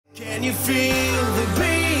Can you feel the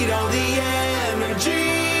beat, all the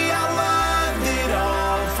energy? I loved it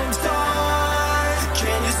all from start.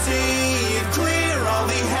 Can you see it clear, all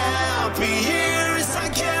the happy years? I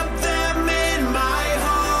kept them in my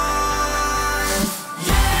heart.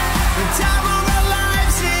 Yeah, the time of our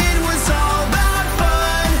lives, it was all about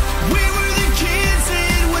fun. We were the kids,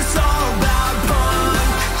 it was all about fun.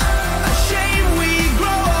 A shame we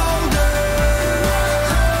grow older.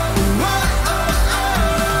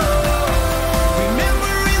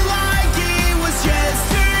 Remember it like it was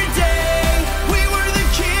yesterday. We were the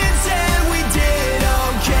kids and we did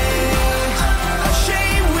okay. A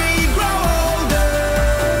shame we grow older.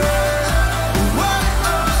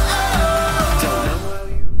 Don't know how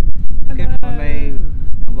you. Good morning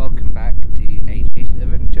and welcome back to HMS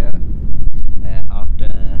Adventure.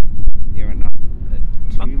 After near enough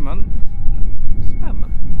 2 months. It's about a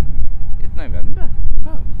month. It's November.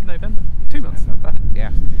 Oh, November. 2 months. November.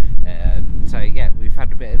 Yeah. So yeah, we've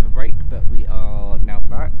had a bit of a break, but we are now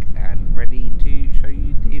back and ready to show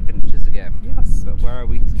you the adventures again. Yes. But where are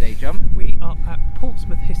we today, John? We are at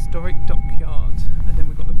Portsmouth Historic Dockyard, and then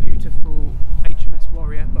we've got the beautiful HMS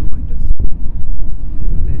Warrior behind us.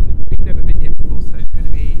 And then we've never been here before, so it's going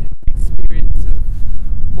to be an experience of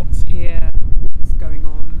what's here, what's going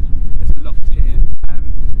on. There's a lot here,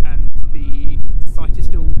 and the site is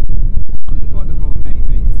still owned by the Royal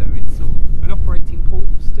Navy, so it's sort of an operating port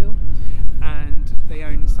still, and they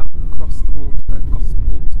own some across the water at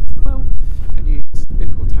Gosport as well, and use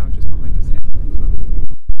Binnacle Tower just behind us here as well,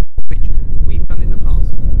 which we've done in the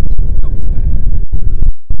past, not today.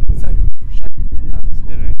 So, I was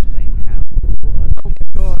going to explain how. oh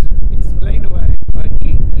God, explain away. Well,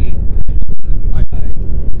 you I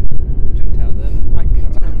can tell them. I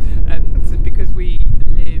can tell. So because we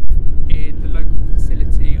live in the local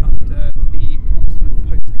facility under the Portsmouth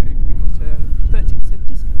postcode, we got a 30%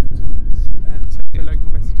 discount on it. So the local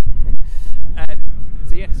resident thing.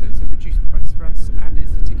 So yeah, so it's a reduced price for us, and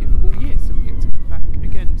it's a ticket for all year, so we get to come back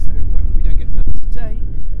again. So if we don't get done today.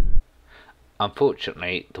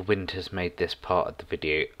 Unfortunately, the wind has made this part of the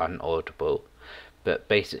video unaudible, but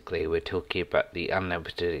basically we're talking about the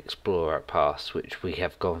Unlimited Explorer Pass, which we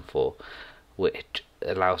have gone for, which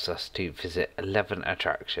allows us to visit 11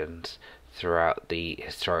 attractions throughout the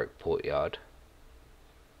historic courtyard.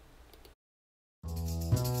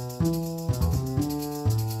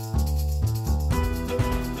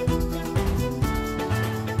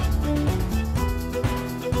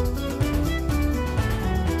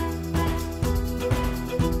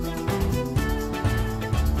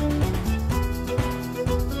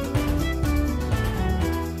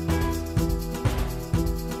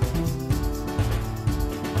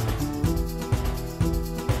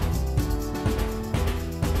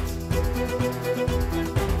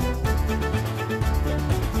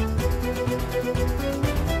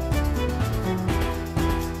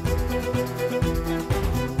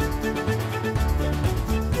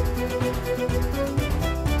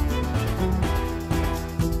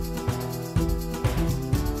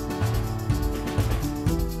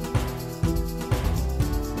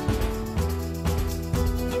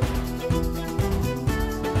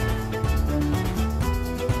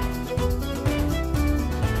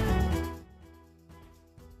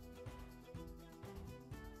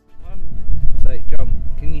 So John,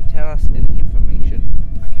 can you tell us any information?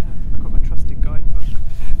 I can. I've got my trusted guidebook.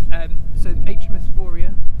 So HMS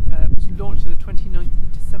Warrior was launched on the 29th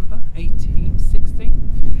of December 1860,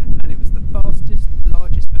 and it was the fastest,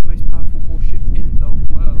 largest and most powerful warship in the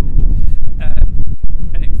world.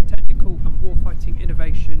 And its technical and warfighting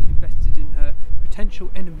innovation invested in her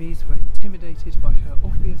potential enemies were intimidated by her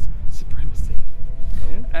obvious supremacy.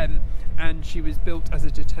 Oh. And she was built as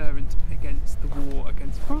a deterrent against the war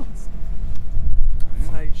against France.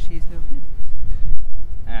 So she's now here.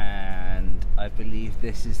 And I believe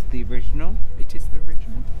this is the original. It is the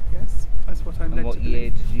original, yes. That's what I'm led And what to year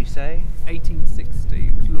believe. did you say? 1860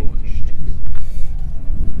 it was launched.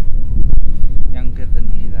 Younger than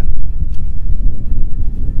me then.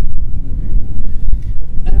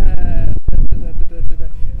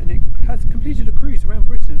 And it has completed a cruise around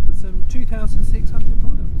Britain for some 2,600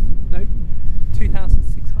 miles. No,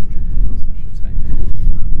 2,600 miles, I should say.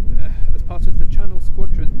 As part of the Channel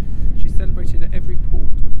Squadron, she celebrated at every port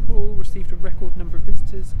of call, received a record number of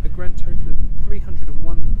visitors, a grand total of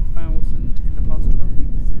 301,000 in the past 12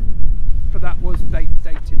 weeks. But that was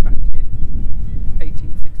dated back in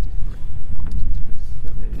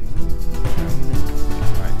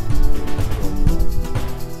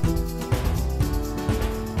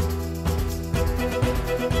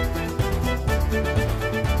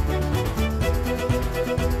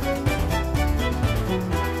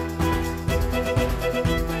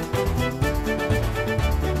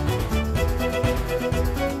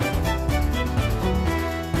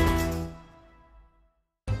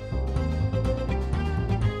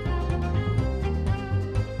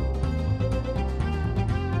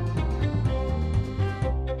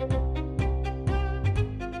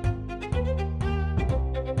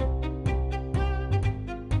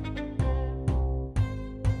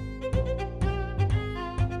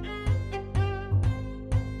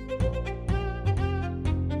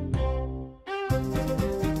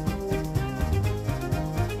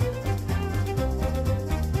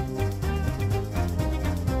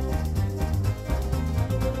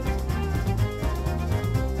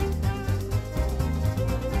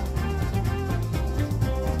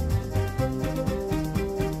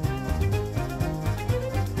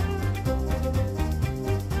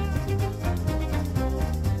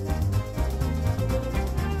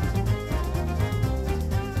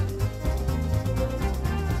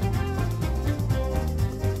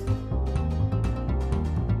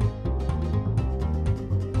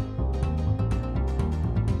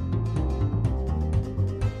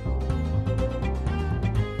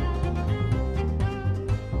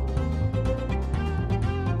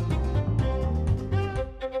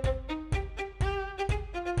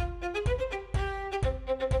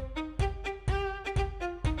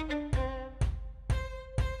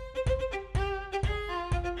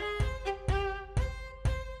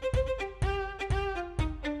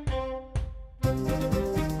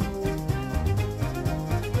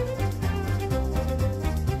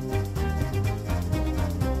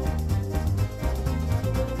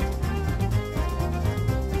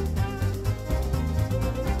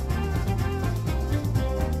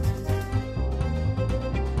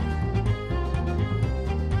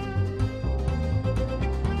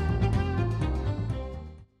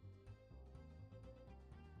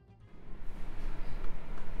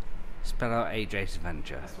spell out AJ's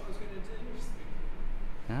Adventure. That's what I was going to do.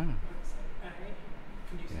 Oh. A,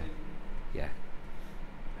 can you say Yeah.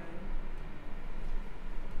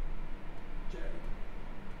 J?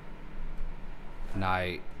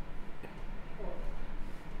 No, What?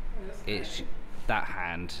 Oh, that's it's A. that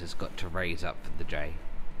hand has got to raise up for the J,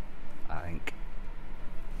 I think.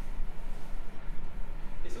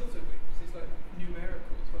 It's also weird because it's like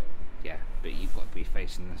numerical as well. Yeah, but you've got to be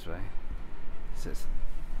facing this way. So it's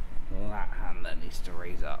that hand that needs to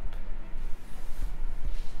raise up.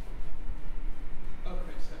 Okay,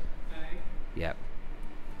 so A, Yep.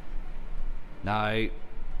 No,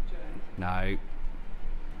 J. no,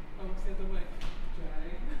 Oh, it's the other way. J,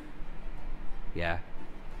 yeah,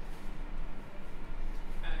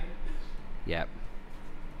 A, yep.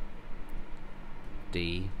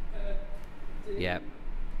 D, D. yep.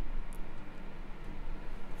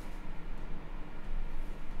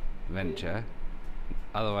 Venture.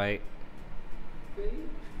 Other way. B.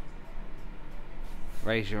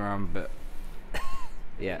 Raise your arm, but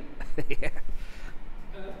yeah, yeah.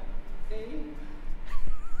 E. N.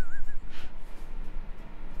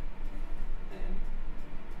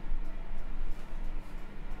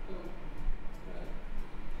 O.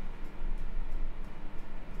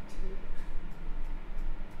 T.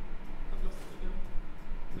 I've lost it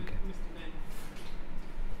now. Okay. Missed a name.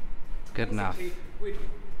 Good enough. Basically, we'd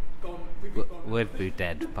gone. We'd be gone. We'd be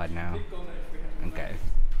dead by now. We'd gone if we hadn't Okay.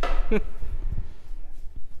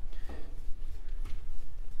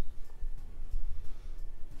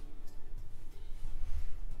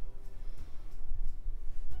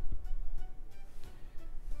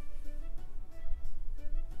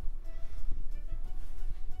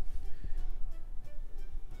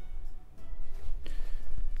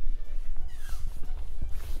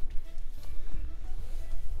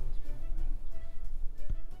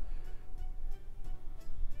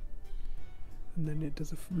 And then it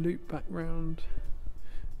does a loop back round,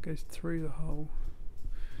 goes through the hole.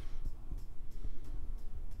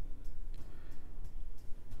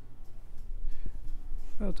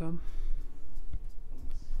 Well done.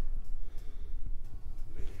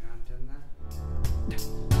 Put your hand in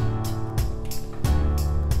there.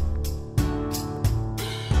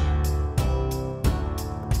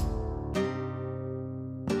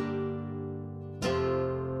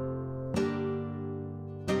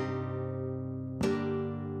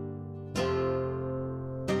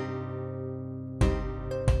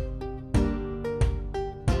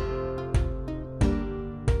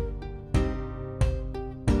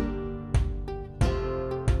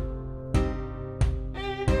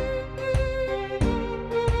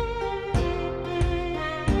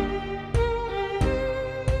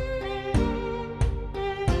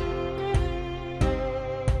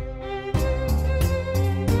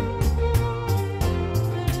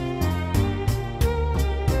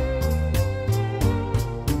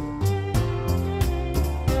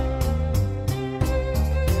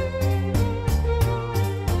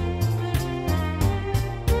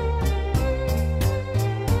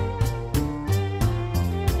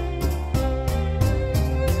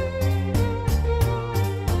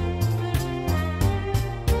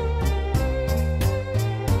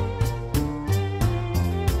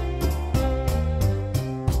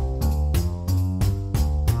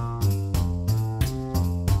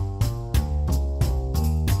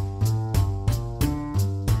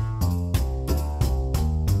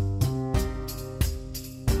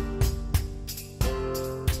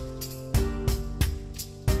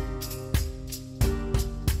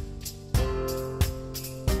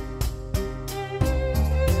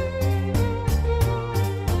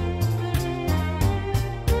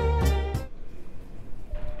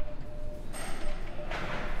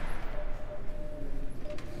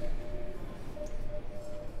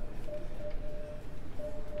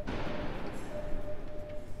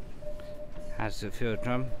 How does it feel,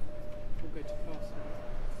 Drum? We'll go too fast.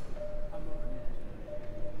 I'm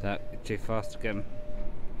alright. Is that too fast again?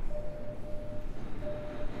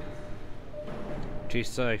 Too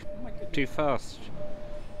slow. Oh my goodness. Too fast.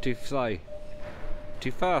 Too slow.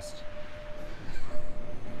 Too fast.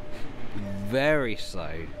 Very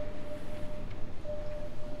slow.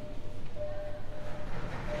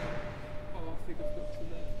 Oh, I think I've got to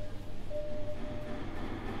there.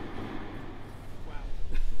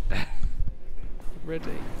 Wow.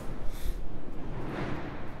 Ready.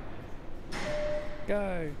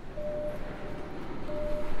 Go.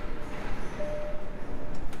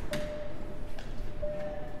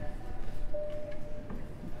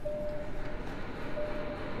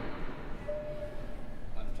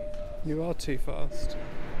 You are too fast.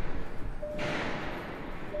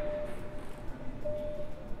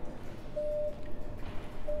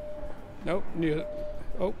 Nope, near.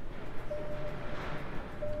 Oh.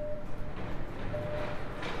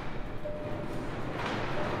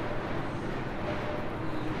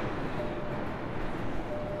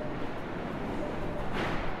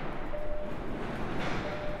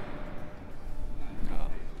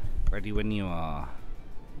 Ready when you are.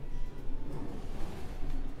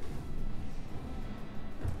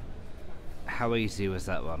 How easy was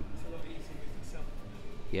that one? It's a lot easier with yourself.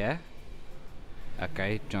 Yeah?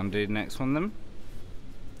 Okay, John, do the next one then.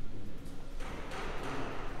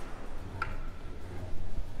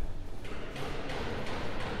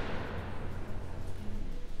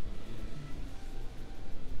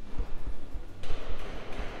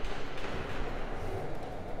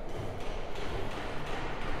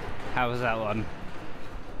 How was that one?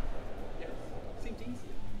 Yeah, seemed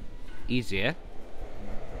easier. Easier?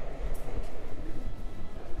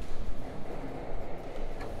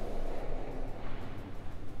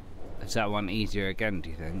 Is that one easier again, do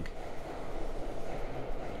you think?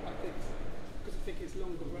 I think so, because I think it's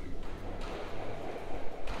longer rope.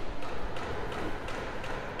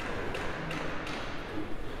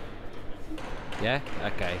 Yeah?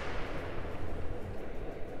 Okay.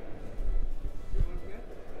 You want to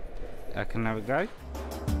go? I can have a go?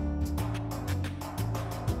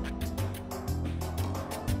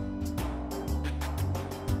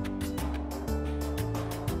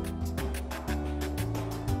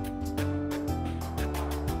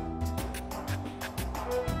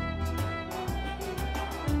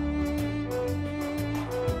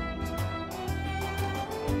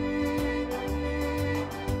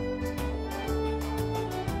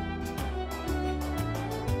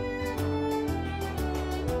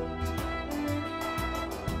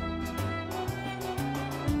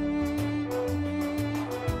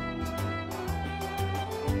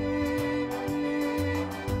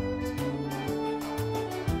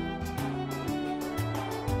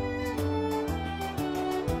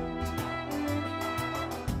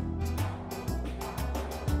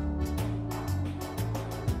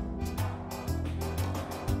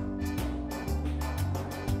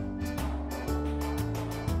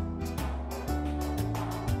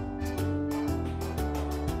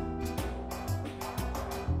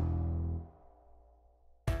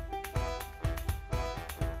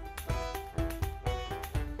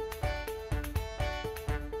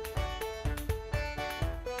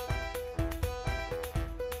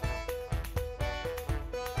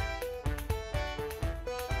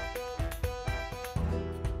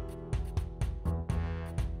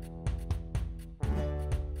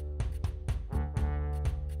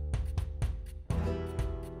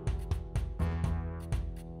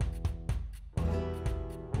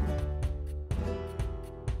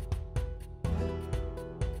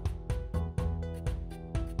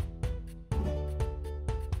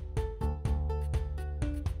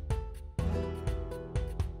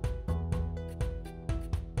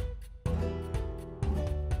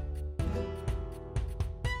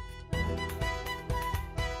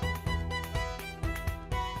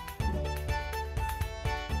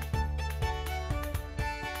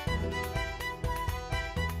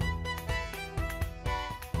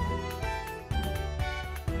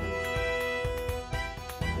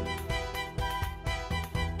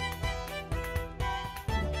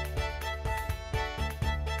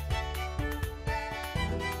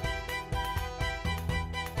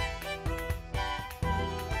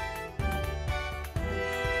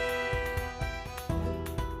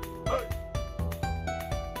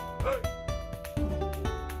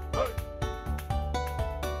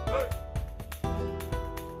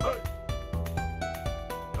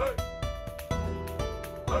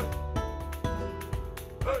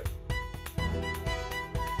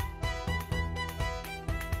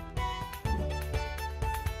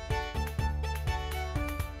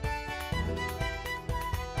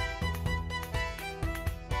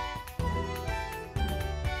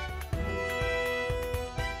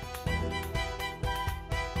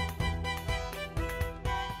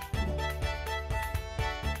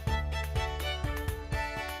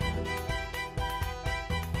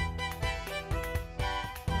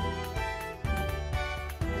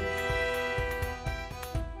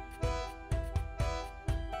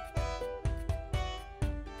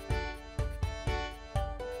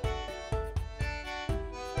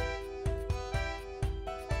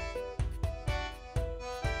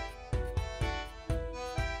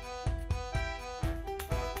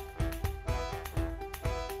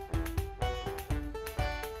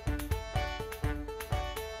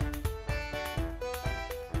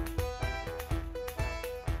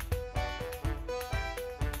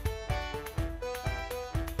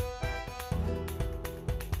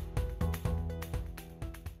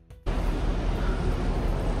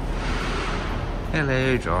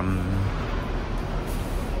 Hello, John.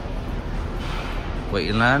 What are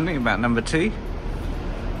you learning about number 2?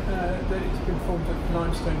 That it's been formed of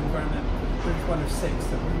limestone and granite, with one of 6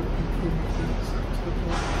 that will improve to the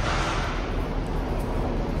port.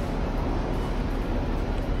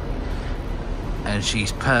 And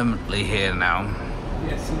she's permanently here now.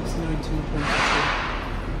 Yes, since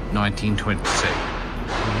 1922. 1922.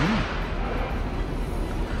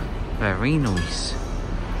 Very nice.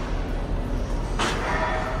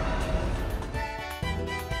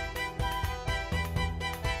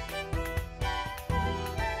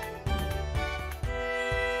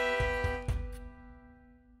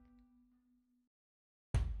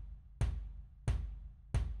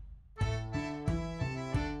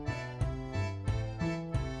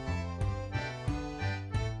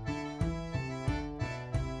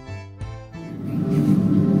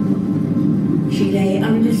 She lay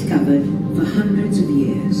undiscovered for hundreds of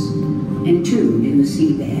years, entombed in the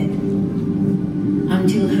seabed,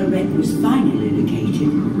 until her wreck was finally located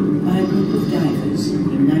by a group of divers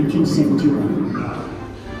in 1971.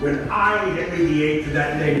 When I, Henry VIII, to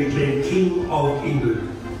that name became King of England.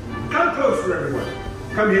 Come closer, everyone.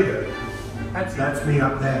 Come hither. That's me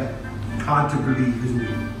up there. Hard to believe, isn't it?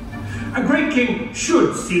 A great king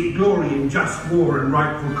should seek glory in just war and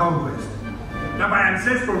rightful conquest. Now, by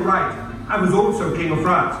ancestral right, I was also King of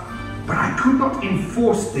France, but I could not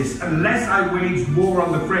enforce this unless I waged war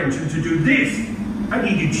on the French, and to do this, I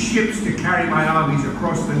needed ships to carry my armies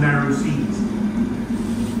across the narrow seas.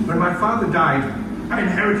 When my father died, I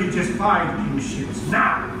inherited just 5 king's ships.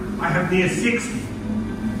 Now, I have near 60.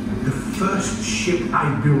 The first ship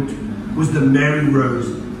I built was the Mary Rose,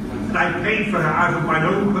 and I paid for her out of my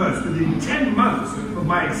own purse within 10 months of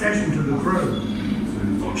my accession to the throne.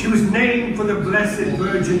 She was named for the Blessed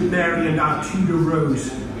Virgin Mary and our Tudor Rose,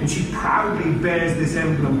 and she proudly bears this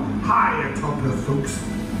emblem high atop her folks.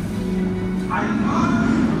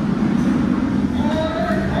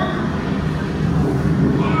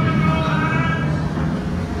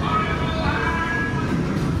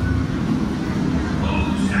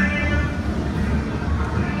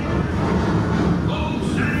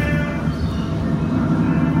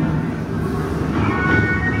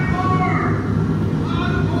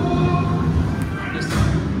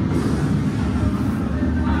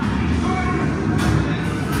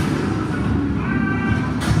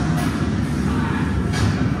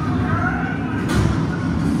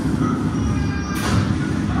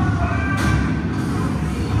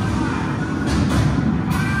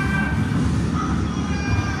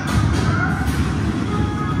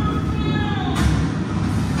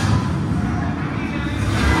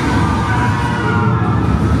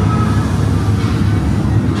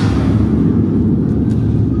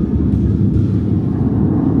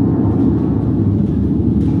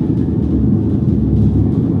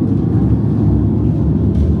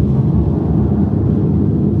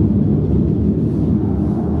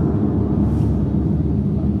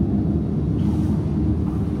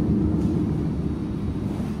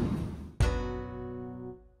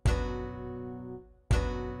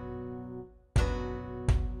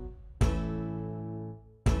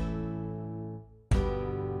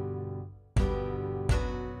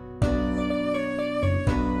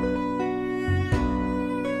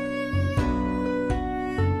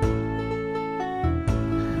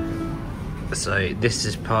 So this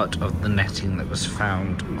is part of the netting that was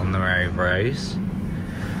found on the Mary Rose.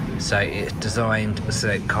 So it's designed so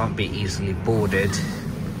it can't be easily boarded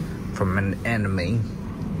from an enemy,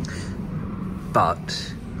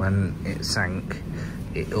 but when it sank,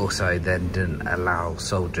 it also then didn't allow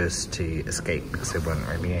soldiers to escape because they weren't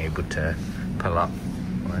really able to pull up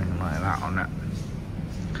or anything like that on it.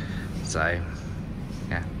 So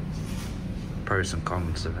yeah, pros and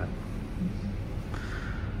cons of it.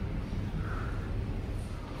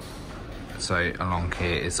 So along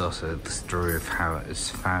here is also the story of how it was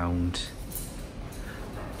found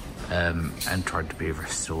and tried to be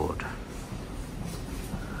restored.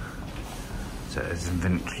 So it was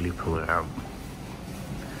eventually pulled out,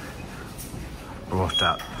 brought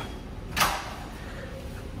up,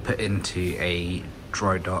 put into a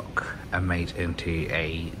dry dock and made into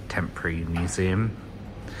a temporary museum.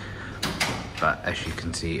 But as you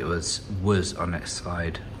can see, it was on its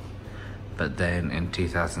side. But then in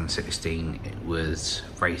 2016 it was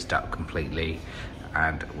raised up completely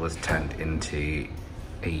and was turned into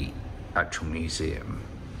a actual museum.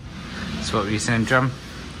 So what were you saying, John?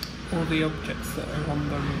 All the objects that are on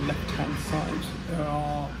the left hand side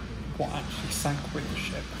are what actually sank with the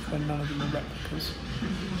ship, and none of them are replicas,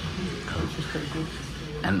 which is pretty good.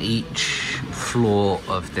 And each floor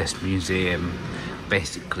of this museum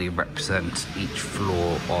basically represents each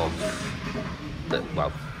floor of the,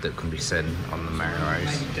 well, that can be seen on the Mary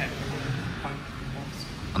Rose.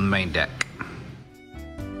 On the main deck.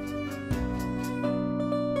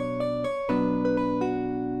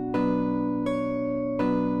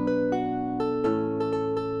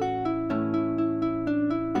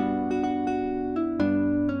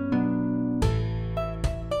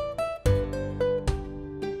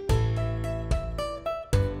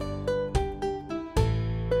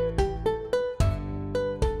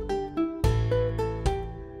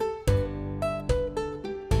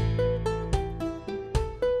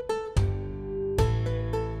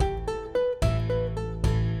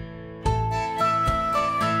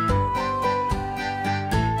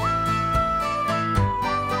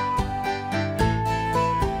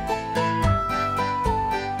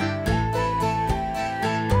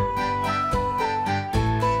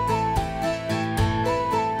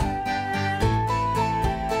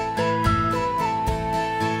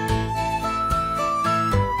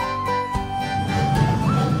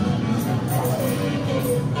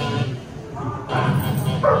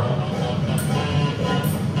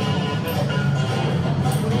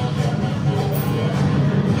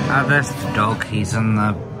 There's the dog, he's in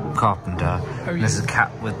the carpenter. Oh, yeah. There's a cat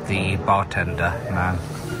with the bartender man.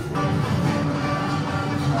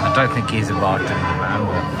 I don't think he's a bartender man,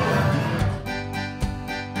 but...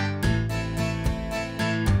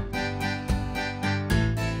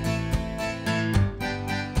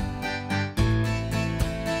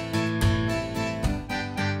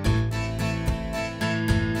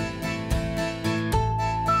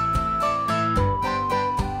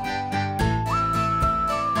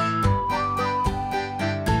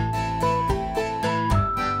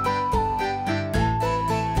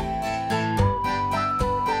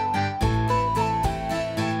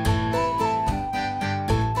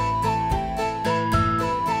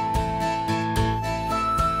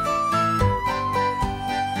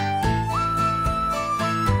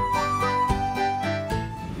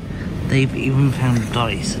 They've even found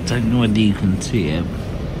dice. I don't know whether you can see it.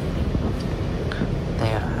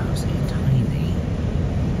 They are absolutely tiny.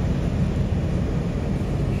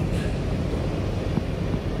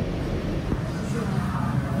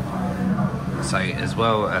 So, as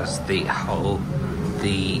well as the hull,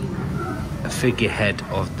 the figurehead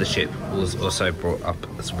of the ship was also brought up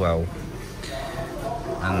as well.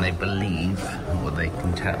 And they believe, or they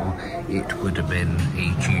can tell, it would have been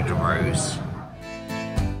a Tudor rose.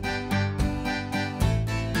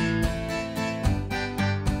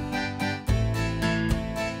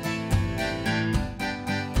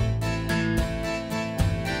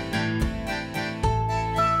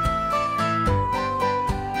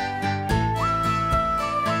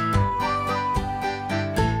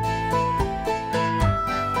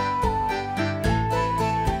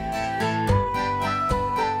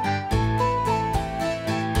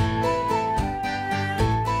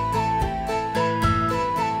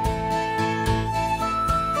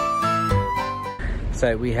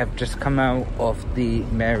 So we have just come out of the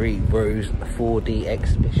Mary Rose 4D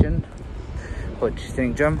exhibition. What do you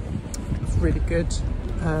think, John? It's really good.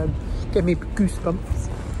 Gave me goosebumps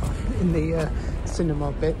in the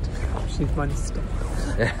cinema bit, which is my mistake.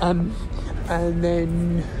 And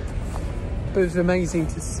then, but it was amazing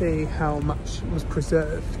to see how much was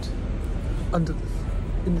preserved in the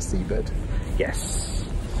seabed. Yes.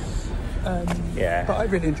 Yeah. But I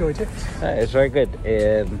really enjoyed it. It's very good.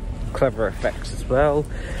 Clever effects as well.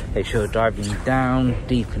 They show diving down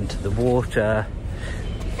deep into the water.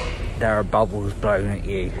 There are bubbles blowing at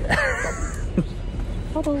you.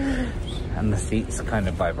 Bubbles. And the seats kind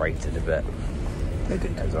of vibrated a bit. They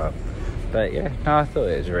did as well. But yeah, no, I thought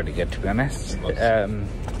it was really good, to be honest.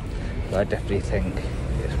 I definitely think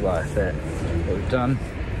it's worth it, what we've done.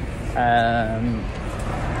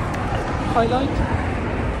 Highlight?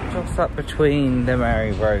 Just up between the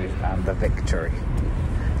Mary Rose and the Victory.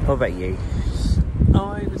 What about you?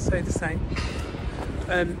 I would say the same.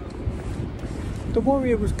 The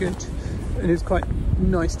Warrior was good, and it was quite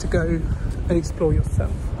nice to go and explore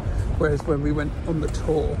yourself. Whereas when we went on the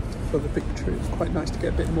tour for the Victory, it was quite nice to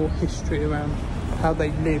get a bit more history around how they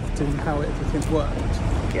lived and how everything worked.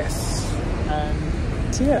 Yes.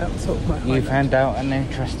 So yeah, that was sort of my highlight. You found out an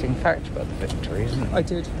interesting fact about the Victory, isn't it? I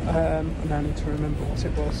did. Now I need to remember what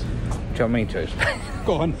it was. Do you want me to explain?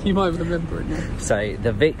 Go on, you might remember it now. So,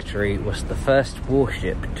 the Victory was the first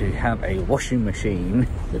warship to have a washing machine.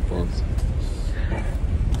 It was.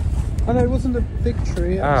 Oh no, it wasn't the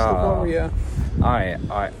Victory, it was the Warrior.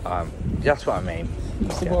 That's what I mean.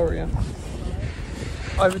 It's the Warrior.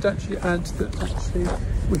 I would actually add that actually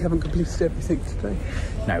we haven't completed everything today.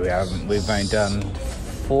 No, we haven't. We've only done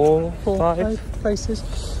four, five places,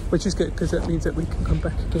 which is good because that means that we can come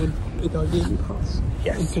back again with our yearly pass.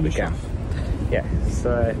 Yes, and finish we can. off. Yeah,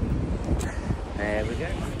 so there we go.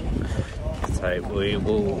 So we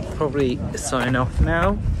will probably sign off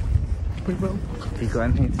now. We will. Have you got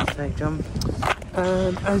anything to say, John?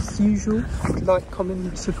 As usual, like, comment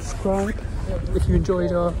and subscribe if you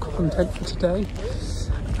enjoyed our content for today,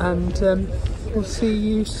 and we'll see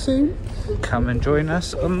you soon. Come and join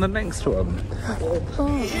us on the next one.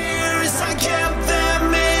 Bye. Years I kept them